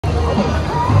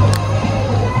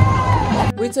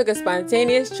We took a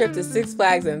spontaneous trip to Six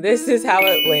Flags and this is how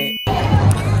it went.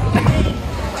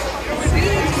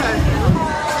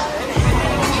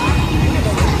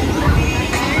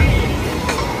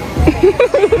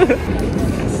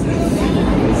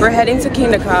 We're heading to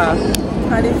King Ka.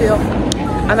 How do you feel?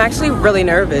 I'm actually really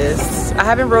nervous. I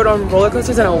haven't rode on roller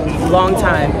coasters in a long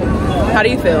time. How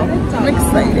do you feel? I'm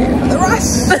excited. The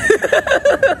rush!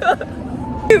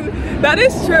 That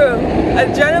is true.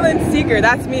 Adrenaline seeker,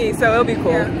 that's me, so it'll be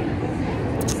cool.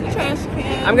 Yeah. Trash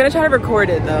can. I'm gonna try to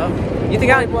record it though. You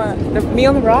think me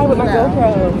on the ride with my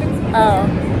GoPro? Oh.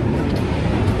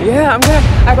 Yeah,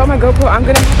 I brought my GoPro.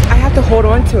 I have to hold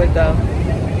on to it though.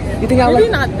 You think I'll Maybe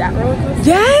not that roller coaster?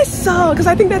 Yes, because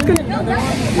I think that's gonna. Another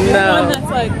one? No. One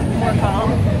that's like more calm.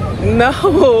 No.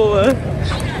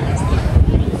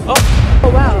 Oh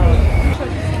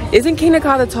wow. Isn't King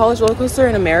Ka the tallest roller coaster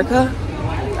in America?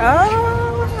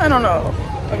 I don't know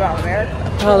about America.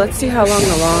 Oh, let's see how long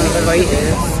the wait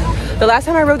is. The last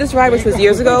time I rode this ride, which was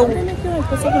years ago. Didn't it feel like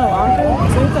put something along it?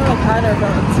 So it's like hide our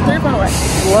phones. 3 phone away.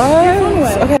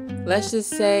 What? Okay. Let's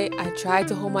just say I tried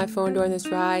to hold my phone during this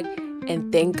ride,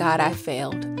 and thank God I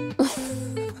failed. This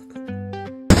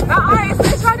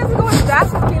ride doesn't go as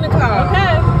fast as King Ka.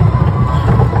 Okay.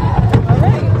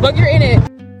 Alright. Look, you're in it.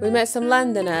 We met some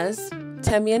Londoners,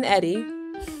 Temmie and Eddie.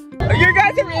 You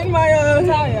guys are in my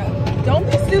Natalia, don't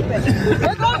be stupid.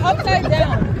 We're going upside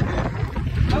down.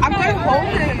 Okay. I'm gonna hold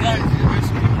it.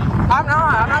 I'm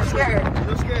not scared.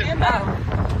 You're scared.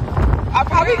 I'll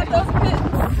probably get those pits.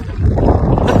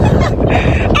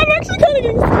 I'm actually kind of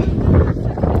getting scared.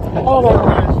 Oh my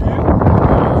gosh.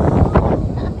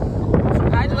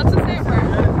 Let's just say it first.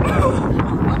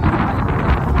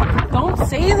 Don't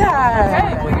say that.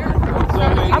 Okay,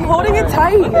 well, I'm holding it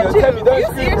tight. you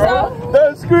see yourself?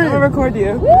 Don't scream. I'm gonna record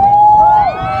you.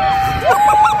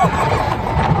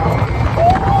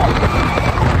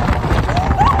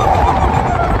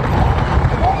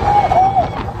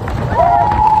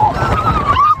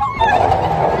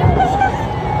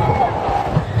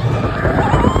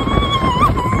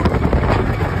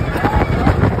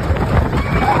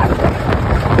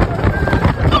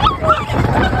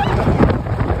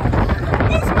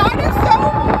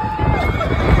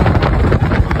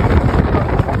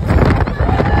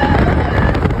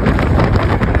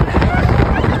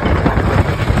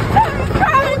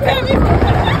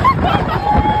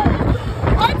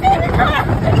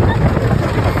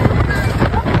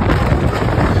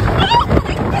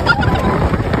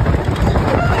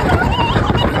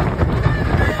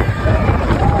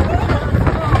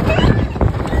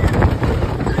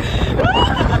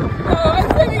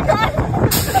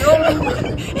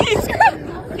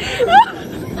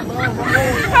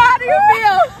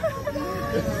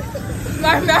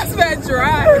 My mouth's been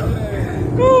dry.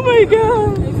 Oh my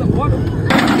god. Need some water.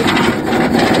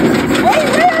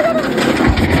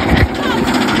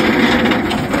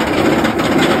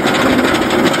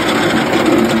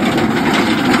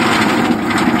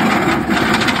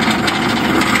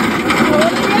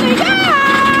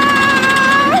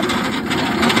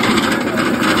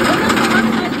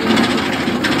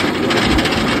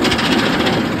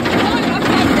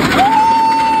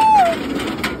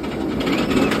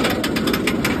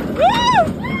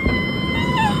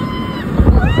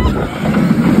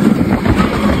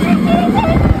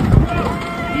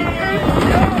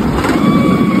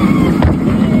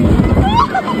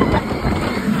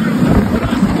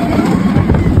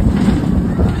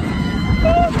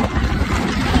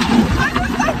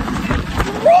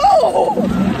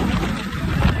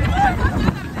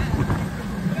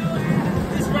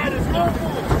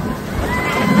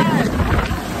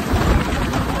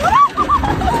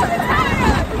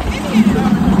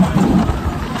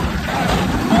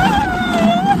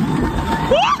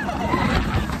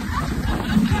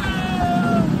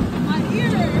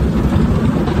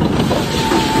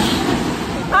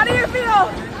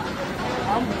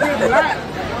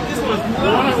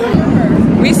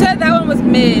 We said that one was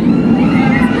mid. It's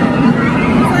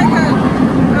like a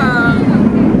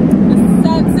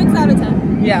 6 out of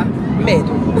 10. Yeah, mid.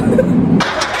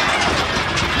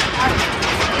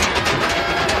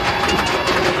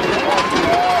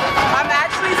 I'm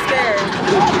actually scared.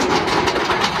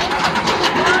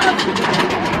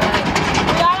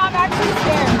 Yeah, I'm actually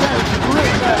scared.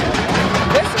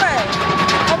 This way.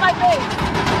 On my face.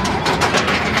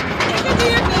 You can do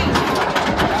your thing.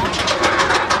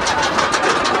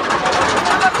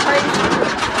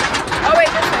 Oh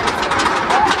wait, this way.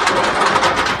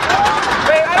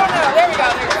 Wait, I don't know. There we go.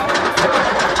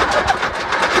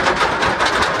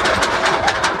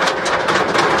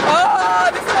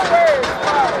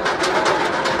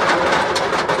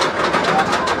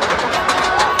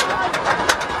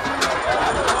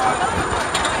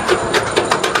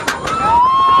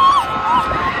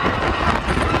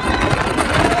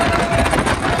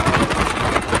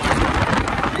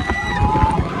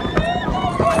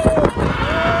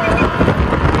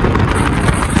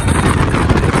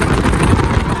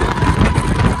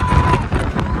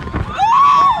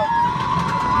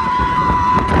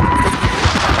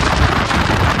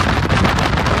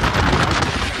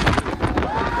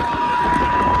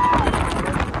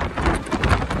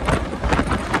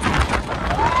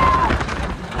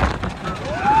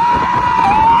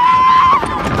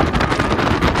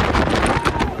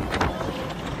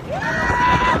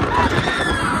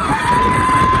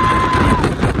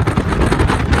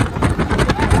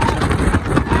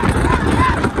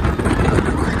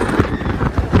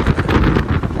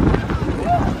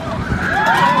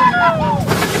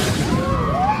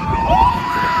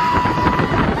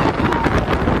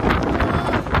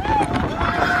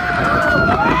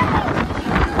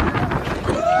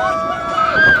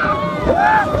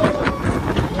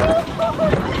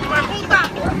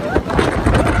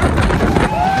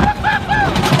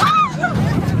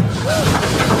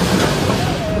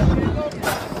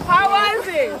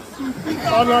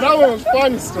 Oh no, that one was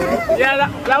fun still. Yeah,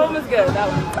 that one was good. That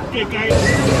one.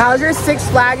 How's your Six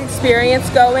Flags experience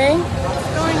going?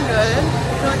 It's going good.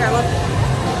 I feel like I look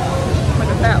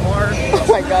like a fat lord. Oh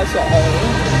my gosh,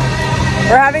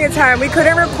 we're having a time. We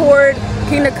couldn't record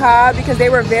King of Cobb because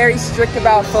they were very strict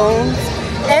about phones.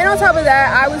 And on top of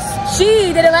that,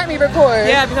 she didn't let me record.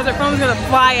 Yeah, because her phone's gonna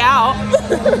fly out.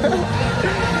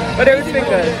 But it was been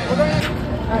good.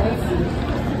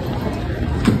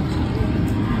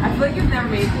 I feel like you've never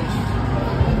made this.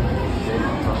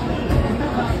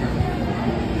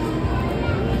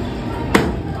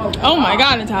 Oh my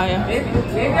god, Natalia.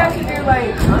 Maybe I should do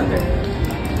like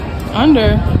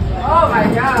Under? Oh my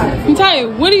god. Natalia,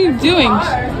 what are you doing?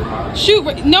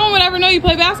 Shoot, no one would ever know you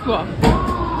play basketball.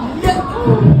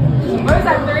 What is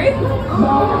that, 3?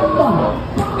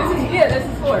 This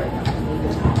is 4.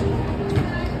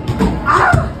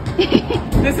 Ah!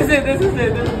 This is it.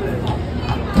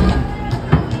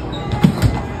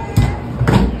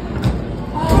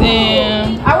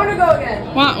 Damn. I want to go again.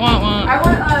 Want. I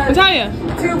want Natalia.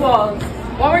 2 balls.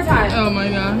 One more time. Oh my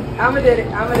god. I'm addicted.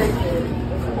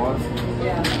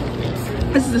 Yeah.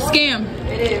 This is a scam.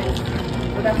 It is.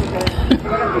 But that's okay.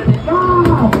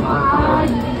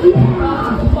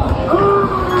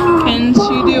 Can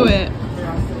she do it?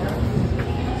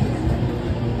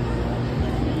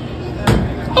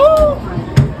 Oh!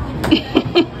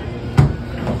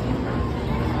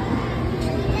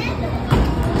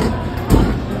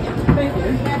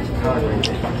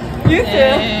 You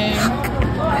too.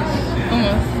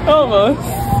 Almost.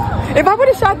 If I would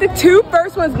have shot the 2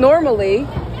 first ones normally,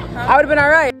 I would have been alright.